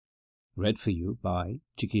Read for you by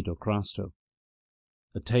Chiquito Crasto.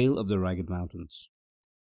 A Tale of the Ragged Mountains.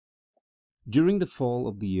 During the fall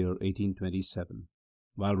of the year 1827,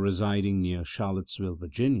 while residing near Charlottesville,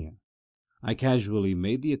 Virginia, I casually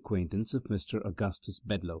made the acquaintance of Mr. Augustus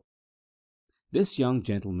Bedloe. This young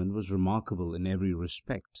gentleman was remarkable in every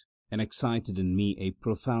respect, and excited in me a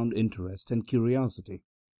profound interest and curiosity.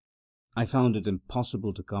 I found it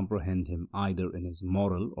impossible to comprehend him either in his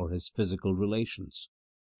moral or his physical relations.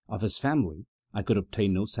 Of his family I could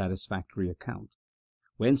obtain no satisfactory account.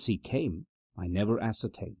 Whence he came I never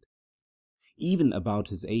ascertained. Even about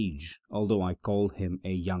his age, although I called him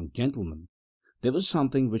a young gentleman, there was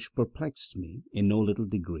something which perplexed me in no little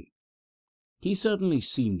degree. He certainly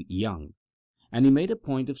seemed young, and he made a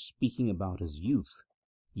point of speaking about his youth,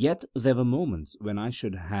 yet there were moments when I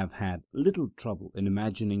should have had little trouble in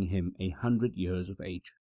imagining him 100 years of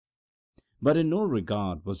age. But in no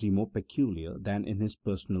regard was he more peculiar than in his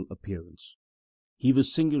personal appearance. He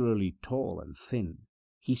was singularly tall and thin.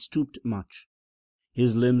 He stooped much.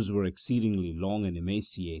 His limbs were exceedingly long and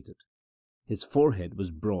emaciated. His forehead was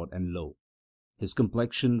broad and low. His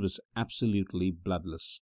complexion was absolutely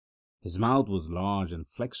bloodless. His mouth was large and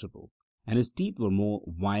flexible, and his teeth were more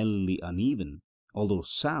wildly uneven, although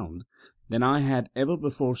sound, than I had ever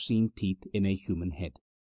before seen teeth in a human head.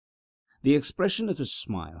 The expression of his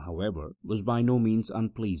smile, however, was by no means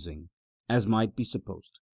unpleasing, as might be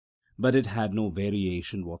supposed, but it had no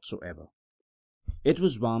variation whatsoever. It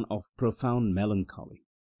was one of profound melancholy,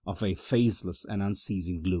 of a faceless and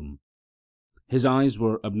unceasing gloom. His eyes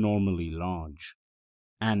were abnormally large,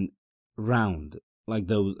 and round like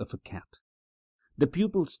those of a cat. The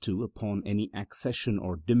pupils, too, upon any accession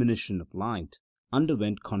or diminution of light,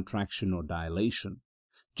 underwent contraction or dilation,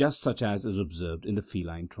 just such as is observed in the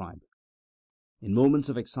feline tribe. In moments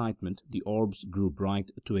of excitement the orbs grew bright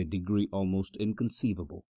to a degree almost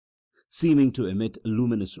inconceivable, seeming to emit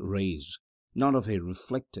luminous rays, not of a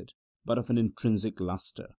reflected, but of an intrinsic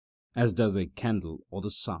lustre, as does a candle or the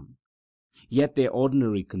sun. Yet their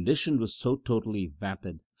ordinary condition was so totally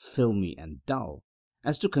vapid, filmy, and dull,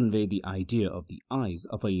 as to convey the idea of the eyes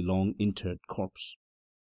of a long interred corpse.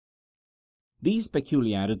 These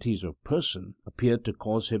peculiarities of person appeared to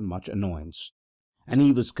cause him much annoyance, and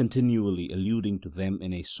he was continually alluding to them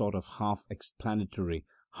in a sort of half explanatory,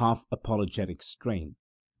 half apologetic strain,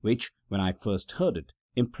 which, when I first heard it,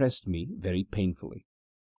 impressed me very painfully.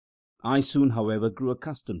 I soon, however, grew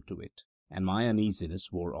accustomed to it, and my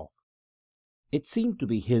uneasiness wore off. It seemed to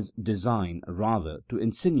be his design rather to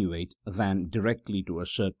insinuate than directly to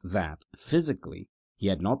assert that, physically, he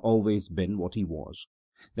had not always been what he was,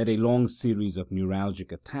 that a long series of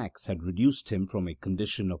neuralgic attacks had reduced him from a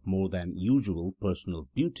condition of more than usual personal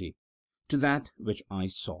beauty to that which I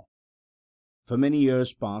saw. For many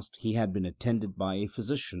years past he had been attended by a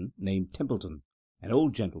physician named Templeton, an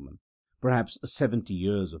old gentleman, perhaps 70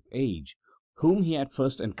 years of age, whom he had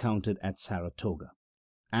first encountered at Saratoga,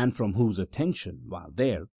 and from whose attention, while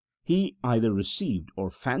there, he either received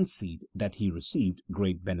or fancied that he received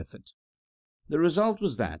great benefit. The result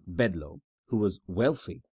was that Bedloe, who was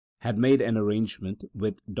wealthy, had made an arrangement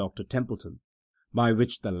with Dr. Templeton, by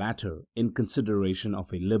which the latter, in consideration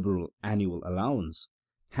of a liberal annual allowance,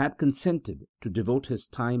 had consented to devote his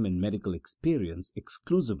time and medical experience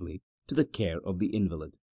exclusively to the care of the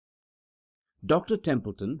invalid. Dr.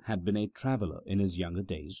 Templeton had been a traveller in his younger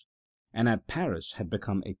days, and at Paris had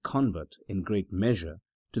become a convert in great measure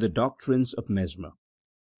to the doctrines of Mesmer.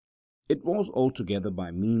 It was altogether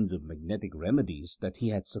by means of magnetic remedies that he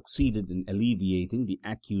had succeeded in alleviating the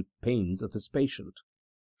acute pains of his patient,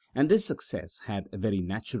 and this success had very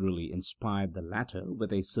naturally inspired the latter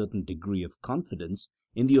with a certain degree of confidence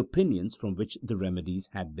in the opinions from which the remedies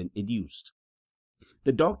had been educed.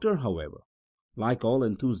 The doctor, however, like all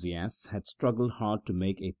enthusiasts, had struggled hard to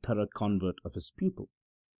make a thorough convert of his pupil,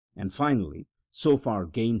 and finally so far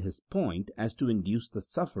gained his point as to induce the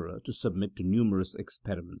sufferer to submit to numerous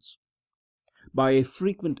experiments. By a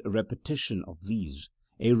frequent repetition of these,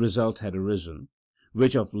 a result had arisen,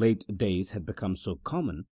 which of late days had become so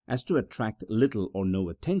common as to attract little or no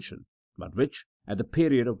attention, but which, at the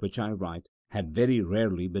period of which I write, had very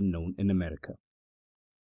rarely been known in America.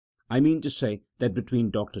 I mean to say that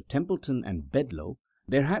between Dr. Templeton and Bedloe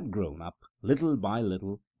there had grown up, little by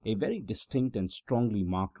little, a very distinct and strongly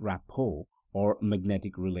marked rapport or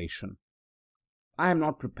magnetic relation. I am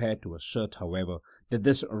not prepared to assert, however, that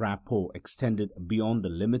this rapport extended beyond the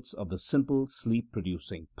limits of the simple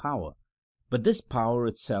sleep-producing power, but this power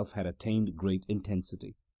itself had attained great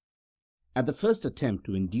intensity. At the first attempt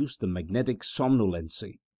to induce the magnetic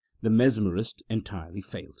somnolency, the mesmerist entirely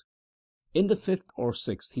failed. In the fifth or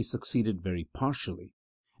sixth he succeeded very partially,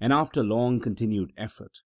 and after long continued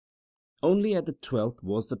effort. Only at the 12th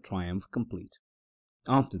was the triumph complete.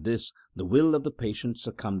 After this, the will of the patient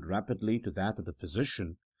succumbed rapidly to that of the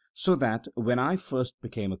physician, so that, when I first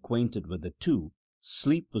became acquainted with the two,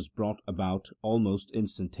 sleep was brought about almost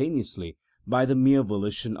instantaneously by the mere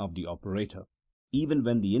volition of the operator, even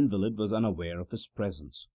when the invalid was unaware of his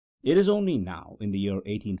presence. It is only now, in the year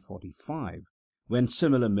 1845, when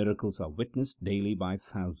similar miracles are witnessed daily by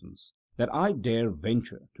thousands, that I dare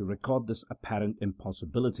venture to record this apparent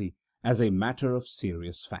impossibility as a matter of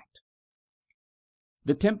serious fact.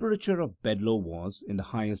 The temperature of Bedloe was, in the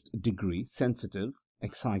highest degree, sensitive,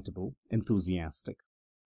 excitable, enthusiastic.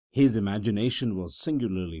 His imagination was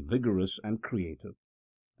singularly vigorous and creative,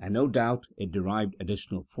 and no doubt it derived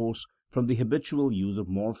additional force from the habitual use of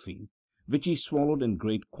morphine, which he swallowed in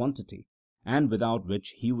great quantity, and without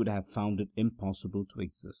which he would have found it impossible to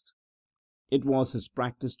exist. It was his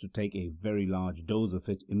practice to take a very large dose of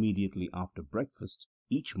it immediately after breakfast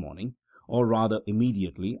each morning, or rather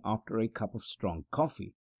immediately after a cup of strong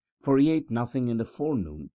coffee, for he ate nothing in the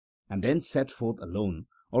forenoon, and then set forth alone,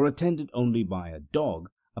 or attended only by a dog,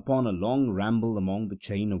 upon a long ramble among the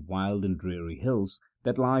chain of wild and dreary hills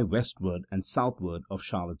that lie westward and southward of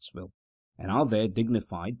Charlottesville, and are there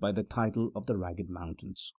dignified by the title of the Ragged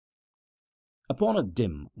Mountains. Upon a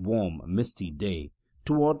dim, warm, misty day,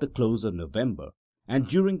 toward the close of November, and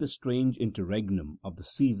during the strange interregnum of the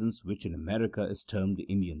seasons which in America is termed the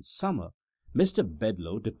Indian summer, Mr.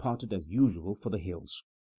 Bedloe departed as usual for the hills.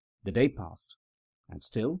 The day passed, and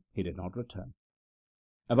still he did not return.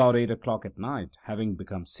 About 8 o'clock at night, having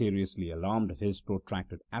become seriously alarmed at his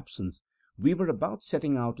protracted absence, we were about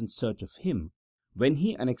setting out in search of him, when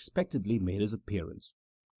he unexpectedly made his appearance,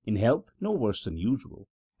 in health no worse than usual,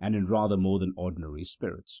 and in rather more than ordinary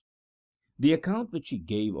spirits. The account which he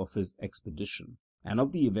gave of his expedition, and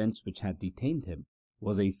of the events which had detained him,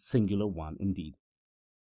 was a singular one indeed.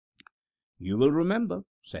 "You will remember,"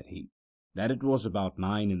 said he, "that it was about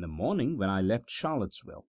 9 in the morning when I left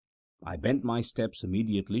Charlottesville. I bent my steps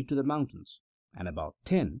immediately to the mountains, and about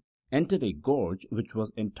 10 entered a gorge which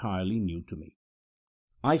was entirely new to me.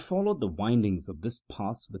 I followed the windings of this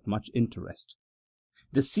pass with much interest.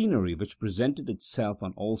 The scenery which presented itself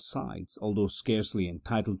on all sides, although scarcely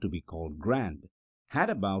entitled to be called grand, had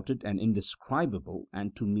about it an indescribable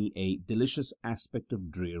and to me a delicious aspect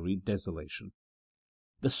of dreary desolation.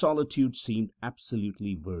 The solitude seemed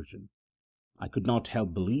absolutely virgin. I could not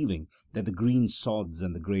help believing that the green sods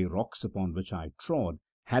and the grey rocks upon which I trod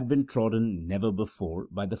had been trodden never before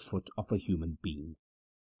by the foot of a human being.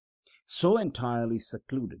 So entirely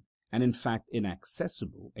secluded, and in fact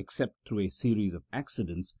inaccessible except through a series of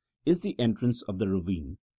accidents, is the entrance of the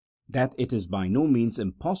ravine, that it is by no means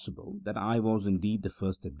impossible that I was indeed the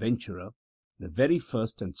first adventurer, the very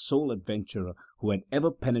first and sole adventurer who had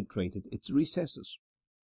ever penetrated its recesses.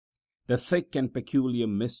 The thick and peculiar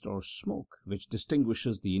mist or smoke which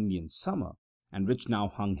distinguishes the Indian summer, and which now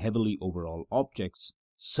hung heavily over all objects,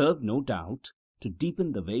 served, no doubt, to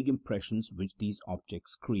deepen the vague impressions which these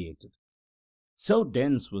objects created. So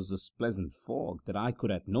dense was this pleasant fog that I could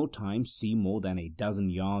at no time see more than a dozen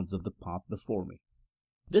yards of the path before me.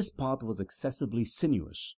 This path was excessively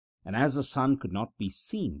sinuous, and as the sun could not be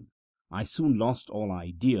seen, I soon lost all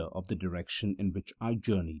idea of the direction in which I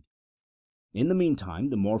journeyed. In the meantime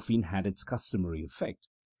the morphine had its customary effect,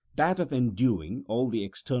 that of enduing all the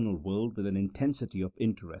external world with an intensity of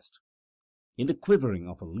interest. In the quivering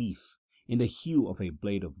of a leaf, in the hue of a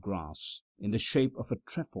blade of grass, in the shape of a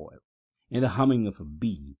trefoil, in the humming of a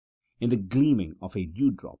bee, in the gleaming of a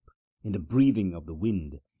dewdrop, in the breathing of the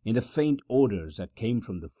wind, in the faint odours that came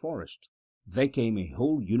from the forest, there came a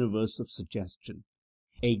whole universe of suggestion,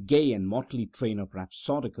 a gay and motley train of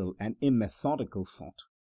rhapsodical and immethodical thought.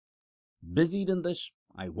 Busied in this,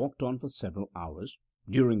 I walked on for several hours,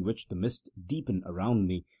 during which the mist deepened around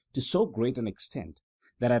me to so great an extent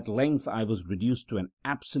that at length I was reduced to an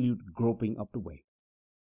absolute groping of the way.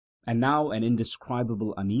 And now an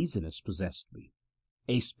indescribable uneasiness possessed me,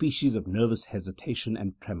 a species of nervous hesitation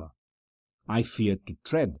and tremor. I feared to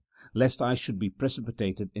tread, lest I should be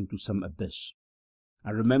precipitated into some abyss.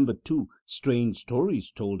 I remembered, too, strange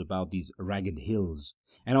stories told about these ragged hills,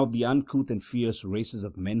 and of the uncouth and fierce races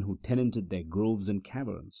of men who tenanted their groves and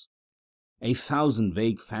caverns. A thousand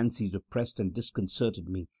vague fancies oppressed and disconcerted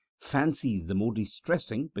me, fancies the more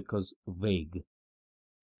distressing because vague.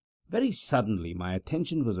 Very suddenly my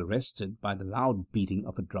attention was arrested by the loud beating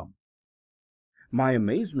of a drum. My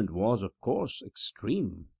amazement was, of course,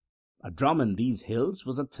 extreme. A drum in these hills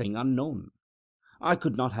was a thing unknown. I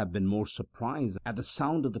could not have been more surprised at the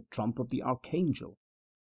sound of the trump of the archangel.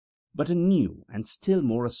 But a new and still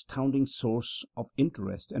more astounding source of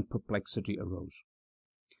interest and perplexity arose.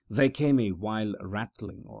 There came a wild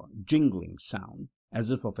rattling or jingling sound,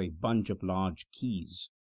 as if of a bunch of large keys,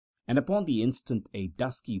 and upon the instant a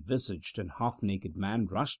dusky-visaged and half-naked man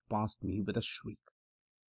rushed past me with a shriek.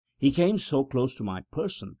 He came so close to my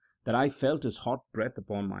person that I felt his hot breath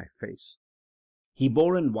upon my face. He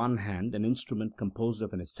bore in one hand an instrument composed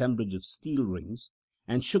of an assemblage of steel rings,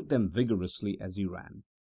 and shook them vigorously as he ran.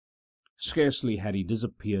 Scarcely had he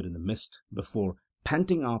disappeared in the mist, before,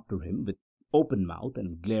 panting after him with open mouth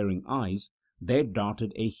and glaring eyes, there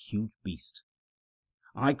darted a huge beast.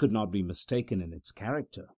 I could not be mistaken in its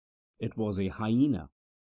character. It was a hyena.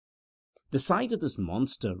 The sight of this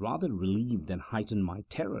monster rather relieved than heightened my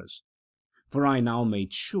terrors, for I now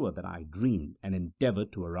made sure that I dreamed, and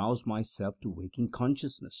endeavored to arouse myself to waking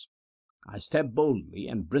consciousness. I stepped boldly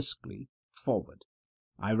and briskly forward.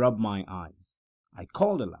 I rubbed my eyes. I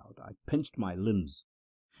called aloud. I pinched my limbs.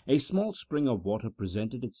 A small spring of water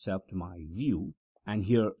presented itself to my view, and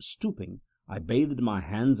here, stooping, I bathed my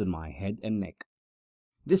hands and my head and neck.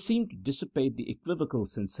 This seemed to dissipate the equivocal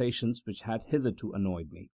sensations which had hitherto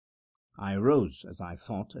annoyed me. I arose, as I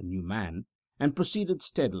thought, a new man, and proceeded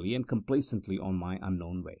steadily and complacently on my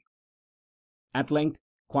unknown way. At length,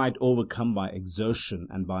 quite overcome by exertion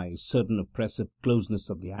and by a certain oppressive closeness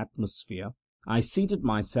of the atmosphere, I seated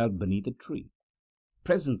myself beneath a tree.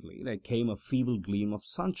 Presently there came a feeble gleam of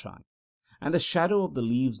sunshine, and the shadow of the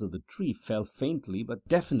leaves of the tree fell faintly but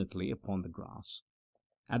definitely upon the grass.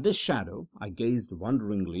 At this shadow I gazed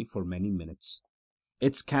wonderingly for many minutes.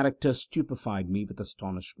 Its character stupefied me with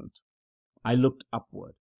astonishment. I looked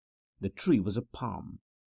upward. The tree was a palm.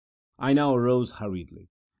 I now arose hurriedly,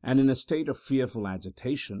 and in a state of fearful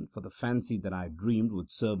agitation, for the fancy that I dreamed would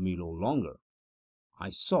serve me no longer.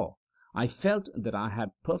 I felt that I had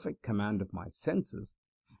perfect command of my senses,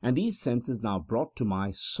 and these senses now brought to my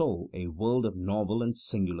soul a world of novel and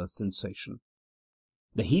singular sensation.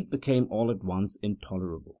 The heat became all at once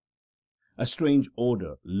intolerable. A strange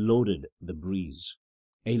odor loaded the breeze.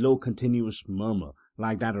 A low continuous murmur,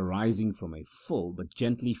 like that arising from a full but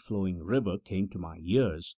gently flowing river, came to my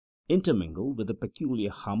ears, intermingled with the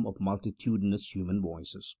peculiar hum of multitudinous human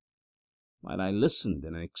voices. While I listened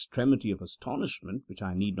in an extremity of astonishment which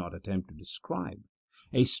I need not attempt to describe,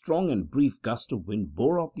 a strong and brief gust of wind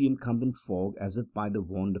bore off the incumbent fog as if by the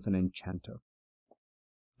wand of an enchanter.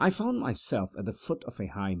 I found myself at the foot of a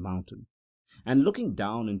high mountain, and looking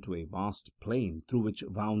down into a vast plain through which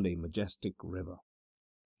wound a majestic river.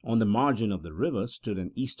 On the margin of the river stood an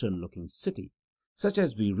eastern-looking city, such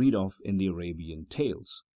as we read of in the Arabian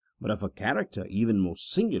tales, but of a character even more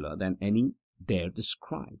singular than any there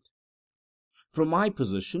described. From my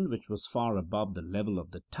position, which was far above the level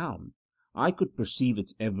of the town, I could perceive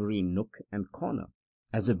its every nook and corner,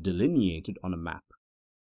 as if delineated on a map.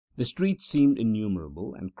 The streets seemed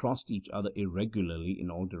innumerable, and crossed each other irregularly in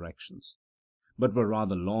all directions, but were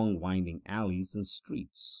rather long winding alleys than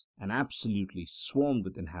streets, and absolutely swarmed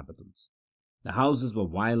with inhabitants. The houses were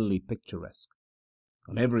wildly picturesque.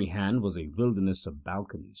 On every hand was a wilderness of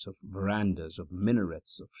balconies, of verandas, of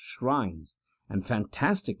minarets, of shrines, and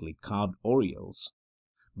fantastically carved oriels.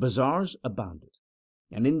 Bazaars abounded,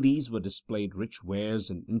 and in these were displayed rich wares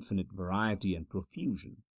in infinite variety and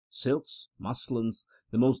profusion: silks, muslins,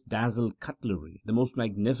 the most dazzled cutlery, the most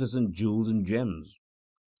magnificent jewels and gems.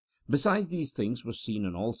 Besides these things were seen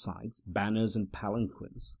on all sides banners and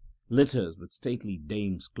palanquins, litters with stately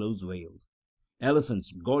dames close veiled,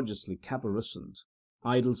 elephants gorgeously caparisoned,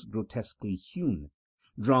 idols grotesquely hewn,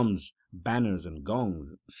 drums, banners and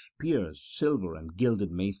gongs, spears, silver and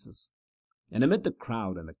gilded maces. And amid the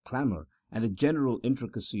crowd and the clamour and the general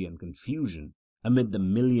intricacy and confusion, amid the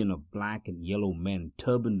million of black and yellow men,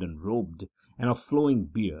 turbaned and robed, and of flowing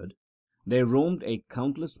beard, there roamed a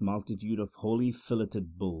countless multitude of holy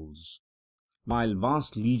filleted bulls, while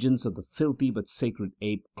vast legions of the filthy but sacred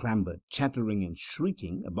ape clambered, chattering and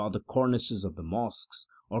shrieking, about the cornices of the mosques,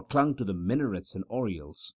 or clung to the minarets and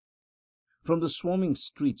oriels. From the swarming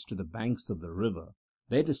streets to the banks of the river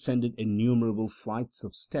there descended innumerable flights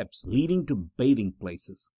of steps leading to bathing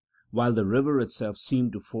places, while the river itself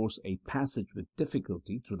seemed to force a passage with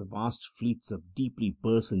difficulty through the vast fleets of deeply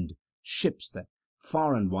burthened ships that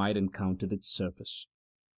far and wide encountered its surface.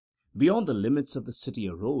 Beyond the limits of the city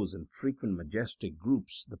arose, in frequent majestic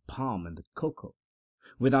groups, the palm and the cocoa,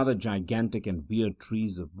 with other gigantic and weird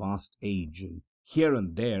trees of vast age, and here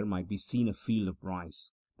and there might be seen a field of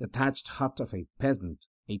rice, the thatched hut of a peasant,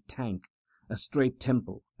 a tank, a stray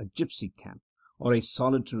temple, a gypsy camp, or a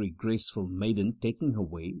solitary graceful maiden taking her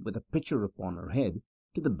way, with a pitcher upon her head,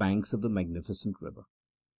 to the banks of the magnificent river.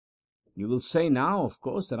 You will say now, of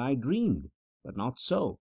course, that I dreamed, but not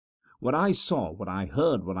so. What I saw, what I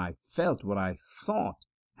heard, what I felt, what I thought,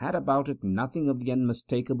 had about it nothing of the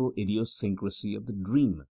unmistakable idiosyncrasy of the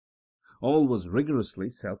dream. All was rigorously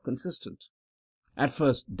self-consistent. At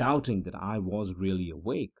first, doubting that I was really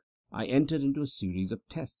awake, I entered into a series of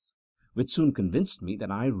tests, which soon convinced me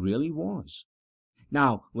that I really was.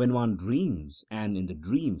 Now, when one dreams, and in the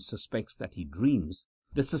dream suspects that he dreams,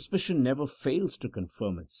 the suspicion never fails to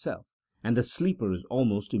confirm itself, and the sleeper is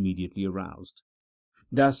almost immediately aroused.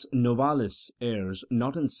 Thus Novalis errs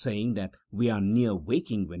not in saying that we are near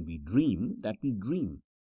waking when we dream that we dream.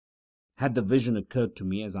 Had the vision occurred to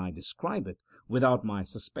me as I describe it, without my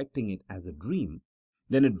suspecting it as a dream,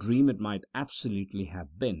 then a dream it might absolutely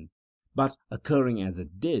have been, but occurring as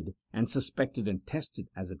it did, and suspected and tested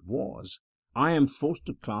as it was, I am forced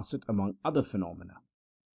to class it among other phenomena.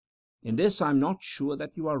 In this I am not sure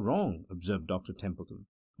that you are wrong, observed Dr. Templeton.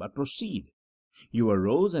 But proceed. You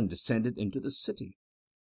arose and descended into the city.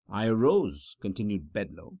 I arose, continued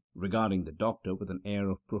Bedloe, regarding the doctor with an air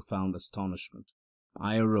of profound astonishment.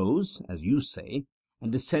 I arose, as you say,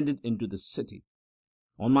 and descended into the city.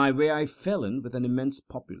 On my way I fell in with an immense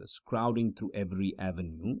populace, crowding through every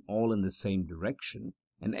avenue, all in the same direction,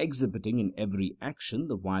 and exhibiting in every action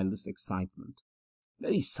the wildest excitement.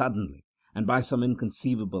 Very suddenly, and by some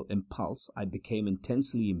inconceivable impulse, I became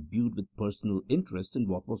intensely imbued with personal interest in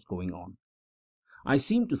what was going on. I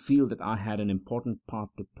seemed to feel that I had an important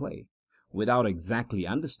part to play, without exactly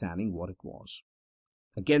understanding what it was.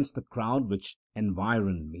 Against the crowd which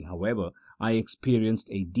environed me, however, I experienced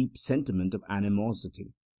a deep sentiment of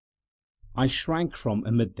animosity. I shrank from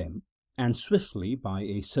amid them, and swiftly, by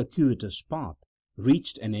a circuitous path,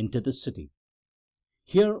 reached and entered the city.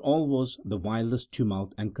 Here all was the wildest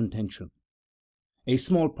tumult and contention. A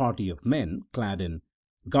small party of men, clad in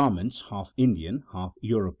garments half Indian, half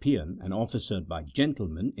European, and officered by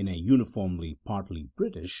gentlemen in a uniformly partly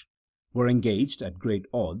British, were engaged at great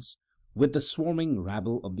odds with the swarming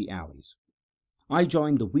rabble of the alleys. I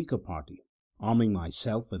joined the weaker party, arming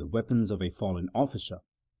myself with the weapons of a fallen officer,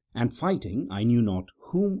 and fighting I knew not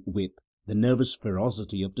whom with the nervous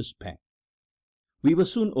ferocity of despair. We were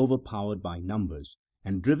soon overpowered by numbers,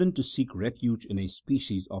 and driven to seek refuge in a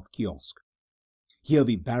species of kiosk. Here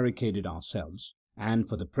we barricaded ourselves, and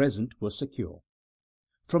for the present were secure.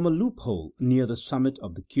 From a loophole near the summit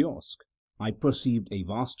of the kiosk I perceived a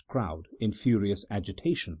vast crowd in furious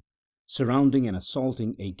agitation, surrounding and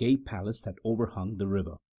assaulting a gay palace that overhung the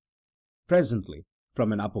river. Presently,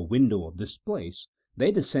 from an upper window of this place,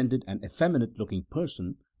 there descended an effeminate-looking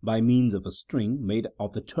person by means of a string made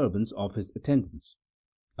of the turbans of his attendants.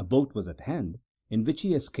 A boat was at hand, in which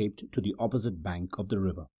he escaped to the opposite bank of the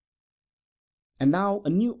river. And now a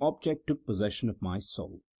new object took possession of my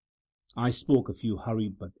soul. I spoke a few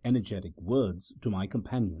hurried but energetic words to my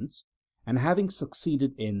companions, and having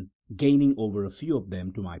succeeded in gaining over a few of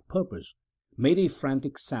them to my purpose, made a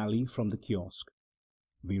frantic sally from the kiosk.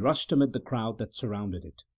 We rushed amid the crowd that surrounded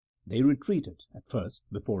it. They retreated, at first,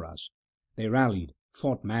 before us. They rallied,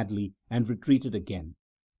 fought madly, and retreated again.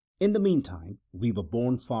 In the meantime, we were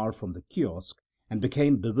borne far from the kiosk, and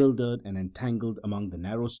became bewildered and entangled among the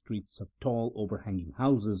narrow streets of tall, overhanging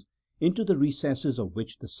houses, into the recesses of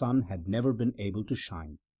which the sun had never been able to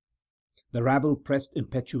shine. The rabble pressed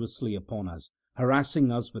impetuously upon us,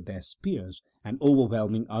 harassing us with their spears, and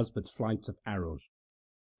overwhelming us with flights of arrows.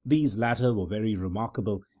 These latter were very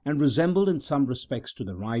remarkable, and resembled in some respects to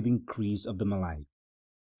the writhing cries of the Malay.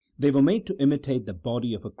 They were made to imitate the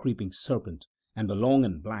body of a creeping serpent, and were long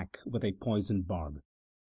and black, with a poisoned barb.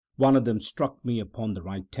 One of them struck me upon the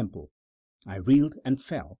right temple. I reeled and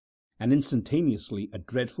fell, and instantaneously a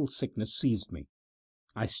dreadful sickness seized me.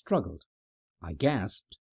 I struggled, I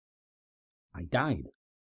gasped, I died.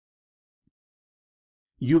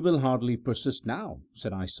 "You will hardly persist now,"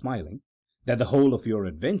 said I, smiling, "that the whole of your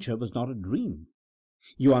adventure was not a dream.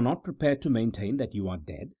 You are not prepared to maintain that you are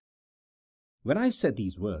dead?" When I said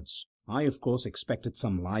these words, I of course expected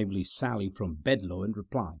some lively sally from Bedloe in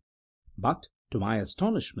reply, but, to my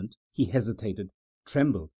astonishment, he hesitated,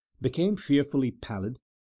 trembled, became fearfully pallid,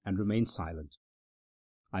 and remained silent.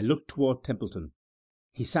 I looked toward Templeton.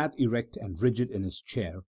 He sat erect and rigid in his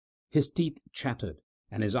chair, his teeth chattered,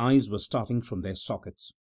 and his eyes were starting from their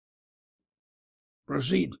sockets.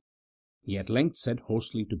 "Proceed," he at length said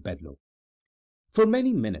hoarsely to Bedloe. "For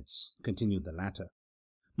many minutes," continued the latter,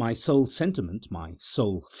 "my sole sentiment, my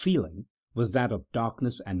sole feeling, was that of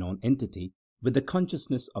darkness and nonentity, with the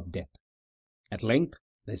consciousness of death. At length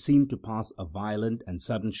there seemed to pass a violent and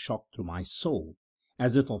sudden shock through my soul,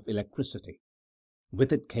 as if of electricity.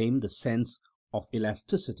 With it came the sense of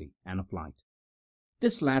elasticity and of light.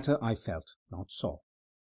 This latter I felt, not saw.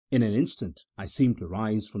 In an instant I seemed to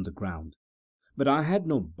rise from the ground, but I had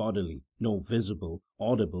no bodily, no visible,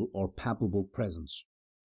 audible, or palpable presence.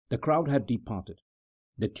 The crowd had departed.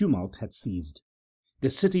 The tumult had ceased. The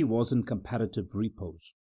city was in comparative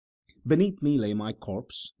repose. Beneath me lay my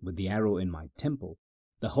corpse, with the arrow in my temple,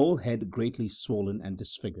 the whole head greatly swollen and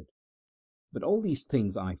disfigured. But all these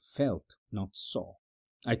things I felt, not saw.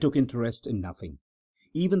 I took interest in nothing.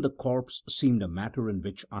 Even the corpse seemed a matter in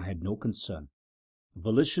which I had no concern.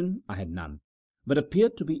 Volition I had none, but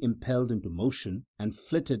appeared to be impelled into motion, and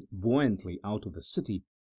flitted buoyantly out of the city,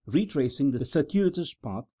 retracing the circuitous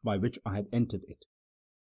path by which I had entered it.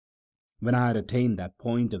 When I had attained that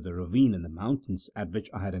point of the ravine in the mountains at which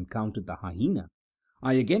I had encountered the hyena,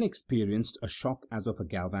 I again experienced a shock as of a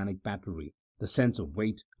galvanic battery. The sense of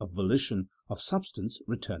weight, of volition, of substance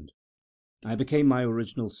returned. I became my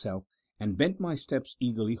original self, and bent my steps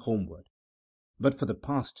eagerly homeward. But for the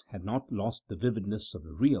past had not lost the vividness of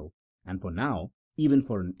the real, and for now, even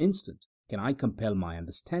for an instant, can I compel my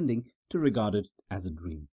understanding to regard it as a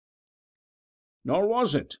dream. "Nor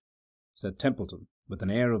was it," said Templeton, with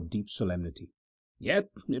an air of deep solemnity.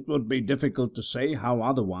 "Yet it would be difficult to say how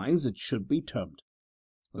otherwise it should be termed.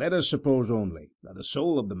 Let us suppose only that the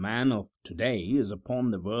soul of the man of to-day is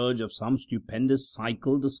upon the verge of some stupendous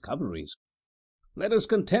psychical discoveries. Let us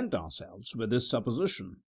content ourselves with this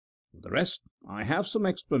supposition. For the rest, I have some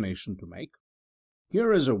explanation to make.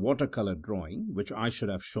 Here is a watercolor drawing which I should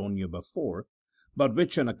have shown you before, but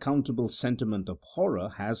which an unaccountable sentiment of horror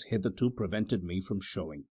has hitherto prevented me from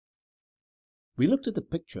showing." We looked at the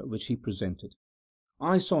picture which he presented.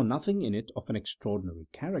 I saw nothing in it of an extraordinary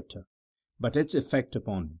character, but its effect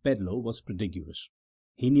upon Bedloe was prodigious.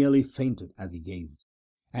 He nearly fainted as he gazed.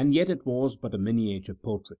 And yet it was but a miniature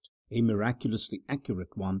portrait, a miraculously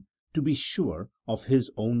accurate one, to be sure, of his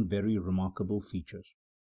own very remarkable features.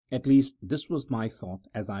 At least this was my thought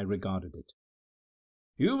as I regarded it.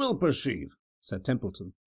 "You will perceive," said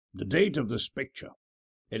Templeton, "the date of this picture.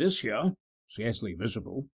 It is here, scarcely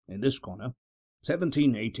visible, in this corner,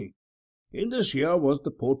 1780. In this year was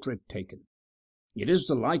the portrait taken. It is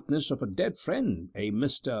the likeness of a dead friend, a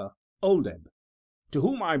Mr. Oldeb, to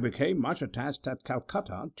whom I became much attached at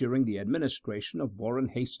Calcutta during the administration of Warren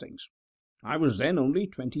Hastings. I was then only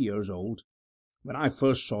 20 years old. When I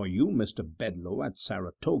first saw you, Mr. Bedloe, at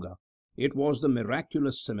Saratoga, it was the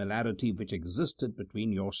miraculous similarity which existed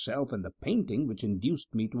between yourself and the painting which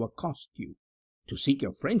induced me to accost you, to seek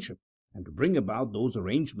your friendship, and to bring about those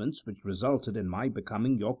arrangements which resulted in my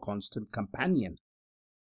becoming your constant companion.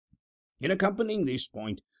 In accompanying this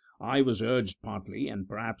point, I was urged partly, and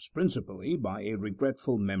perhaps principally, by a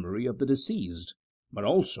regretful memory of the deceased, but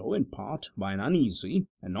also, in part, by an uneasy,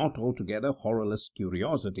 and not altogether horrorless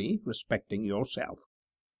curiosity respecting yourself.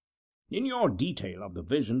 In your detail of the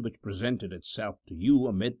vision which presented itself to you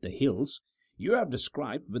amid the hills, you have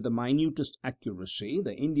described with the minutest accuracy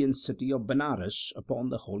the Indian city of Benares upon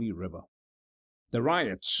the Holy River. The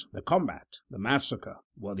riots, the combat, the massacre,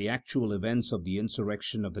 were the actual events of the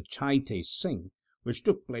insurrection of the Chaite Singh, which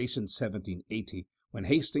took place in 1780, when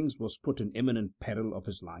Hastings was put in imminent peril of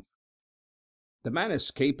his life. The man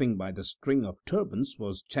escaping by the string of turbans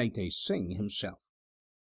was Chaite Singh himself.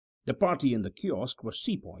 The party in the kiosk were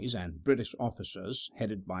sepoys and British officers,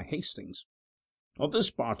 headed by Hastings. Of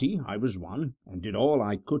this party I was one, and did all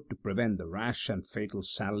I could to prevent the rash and fatal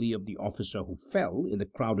sally of the officer who fell, in the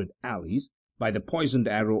crowded alleys, by the poisoned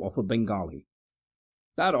arrow of a Bengali.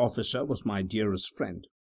 That officer was my dearest friend.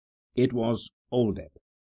 It was Oldeb.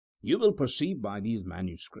 You will perceive by these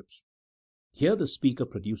manuscripts. Here the speaker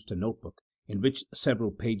produced a notebook, in which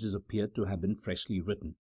several pages appeared to have been freshly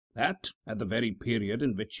written, that, at the very period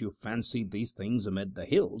in which you fancied these things amid the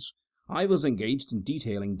hills, I was engaged in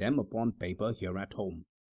detailing them upon paper here at home.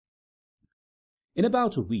 In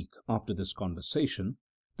about a week after this conversation,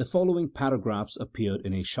 the following paragraphs appeared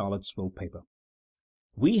in a Charlottesville paper.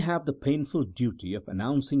 We have the painful duty of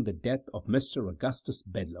announcing the death of Mr. Augustus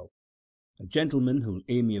Bedloe, a gentleman whose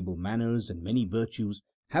amiable manners and many virtues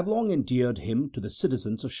have long endeared him to the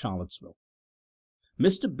citizens of Charlottesville.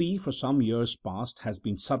 Mr. B. for some years past has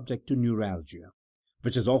been subject to neuralgia,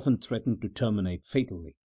 which has often threatened to terminate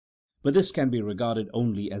fatally, but this can be regarded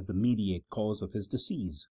only as the mediate cause of his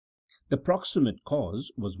decease. The proximate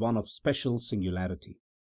cause was one of special singularity.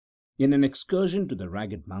 In an excursion to the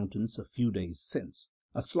Ragged Mountains a few days since,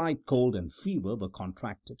 a slight cold and fever were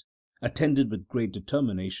contracted, attended with great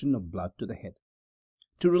determination of blood to the head.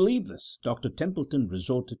 To relieve this, Dr. Templeton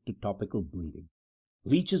resorted to topical bleeding.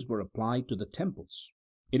 Leeches were applied to the temples.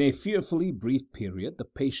 In a fearfully brief period the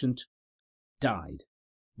patient died,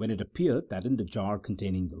 when it appeared that in the jar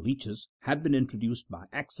containing the leeches had been introduced by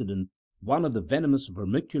accident one of the venomous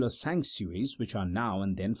vermicular sanctuaries which are now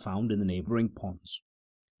and then found in the neighboring ponds.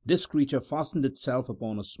 This creature fastened itself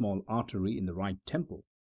upon a small artery in the right temple.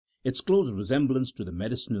 Its close resemblance to the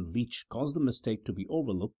medicinal leech caused the mistake to be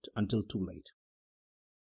overlooked until too late.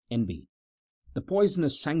 N.B. The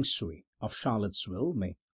poisonous sanctuary of Charlottesville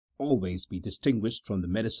may always be distinguished from the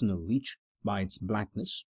medicinal leech by its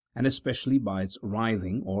blackness, and especially by its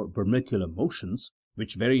writhing or vermicular motions,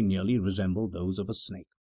 which very nearly resemble those of a snake.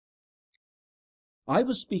 I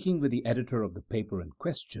was speaking with the editor of the paper in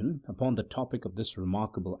question upon the topic of this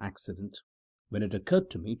remarkable accident, when it occurred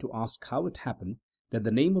to me to ask how it happened that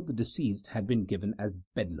the name of the deceased had been given as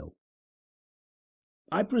Bedloe.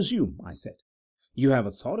 "I presume," I said, "you have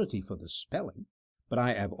authority for the spelling, but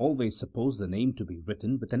I have always supposed the name to be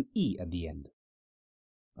written with an E at the end."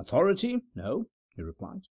 "Authority? No," he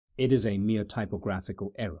replied. "It is a mere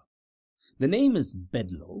typographical error. The name is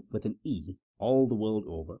Bedloe with an E all the world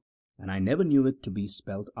over, and I never knew it to be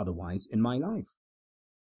spelt otherwise in my life."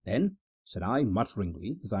 "Then," said I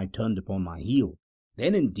mutteringly, as I turned upon my heel,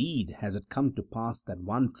 "then indeed has it come to pass that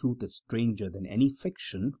one truth is stranger than any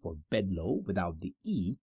fiction, for Bedloe without the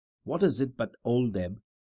E, what is it but Old Eb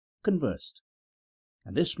conversed?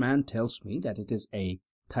 And this man tells me that it is a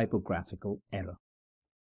typographical error."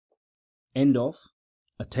 End of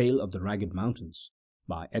A Tale of the Ragged Mountains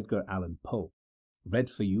by Edgar Allan Poe. Read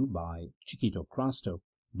for you by Chiquito Crasto,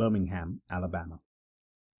 Birmingham, Alabama.